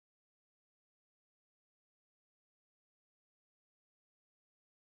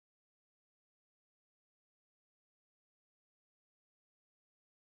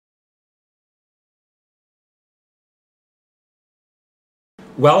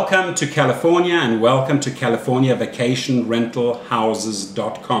Welcome to California and welcome to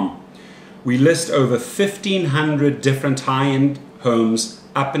CaliforniaVacationRentalHouses.com. We list over 1,500 different high-end homes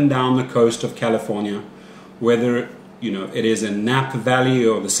up and down the coast of California, whether it is in Napa Valley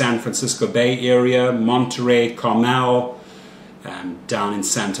or the San Francisco Bay Area, Monterey, Carmel, down in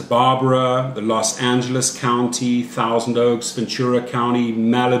Santa Barbara, the Los Angeles County, Thousand Oaks, Ventura County,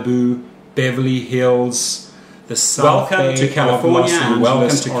 Malibu, Beverly Hills, the South Bay to California, and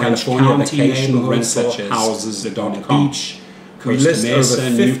welcome to California Vacation Rental Houses.com. We list over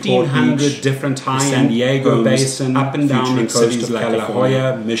 1,500 different high-end Diego Basin up and down the coast of La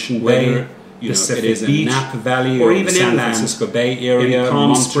Jolla, Mission Bay, it is in Napa Valley or even San Francisco Bay Area,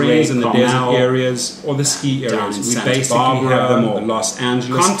 Palm Springs and the desert areas, or the ski areas. We basically have them all. The Los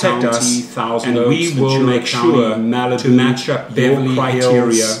Angeles Contact County, Thousand Oaks, and we will make sure to match up Beverly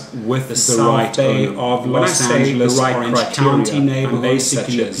criteria with the South Bay of Los Angeles, Orange County neighborhoods. I'm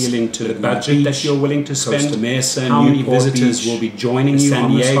basically appealing to the budget that you're willing to spend, how many visitors will be joining you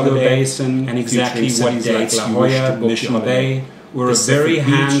on this holiday, and exactly what dates you wish to book your holiday. We're a very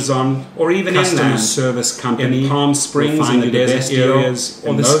hands-on or even customer service company in Palm Springs and the desert areas,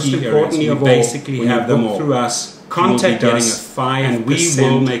 or the ski areas. We basically have them all through us. Contact us, and we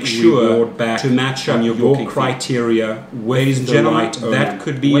will make sure to match up your criteria. Ladies and gentlemen, that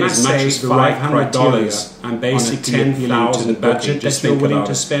could be as much as $500. I'm basically appealing to the budget that you're willing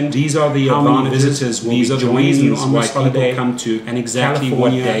to spend. These are the advantages. These are the reasons why people come to, and exactly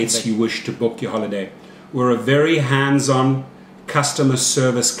what dates you wish to book your holiday. We're a very hands-on customer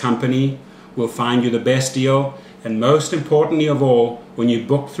service company. Will find you the best deal, and most importantly of all, when you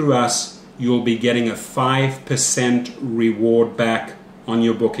book through us, you'll be getting a 5% reward back on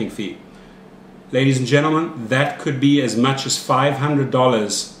your booking fee. Ladies and gentlemen, that could be as much as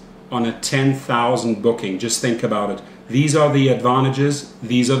 $500 on a 10,000 booking. Just think about it. These are the advantages,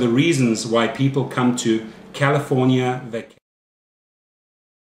 these are the reasons why people come to California Vacation.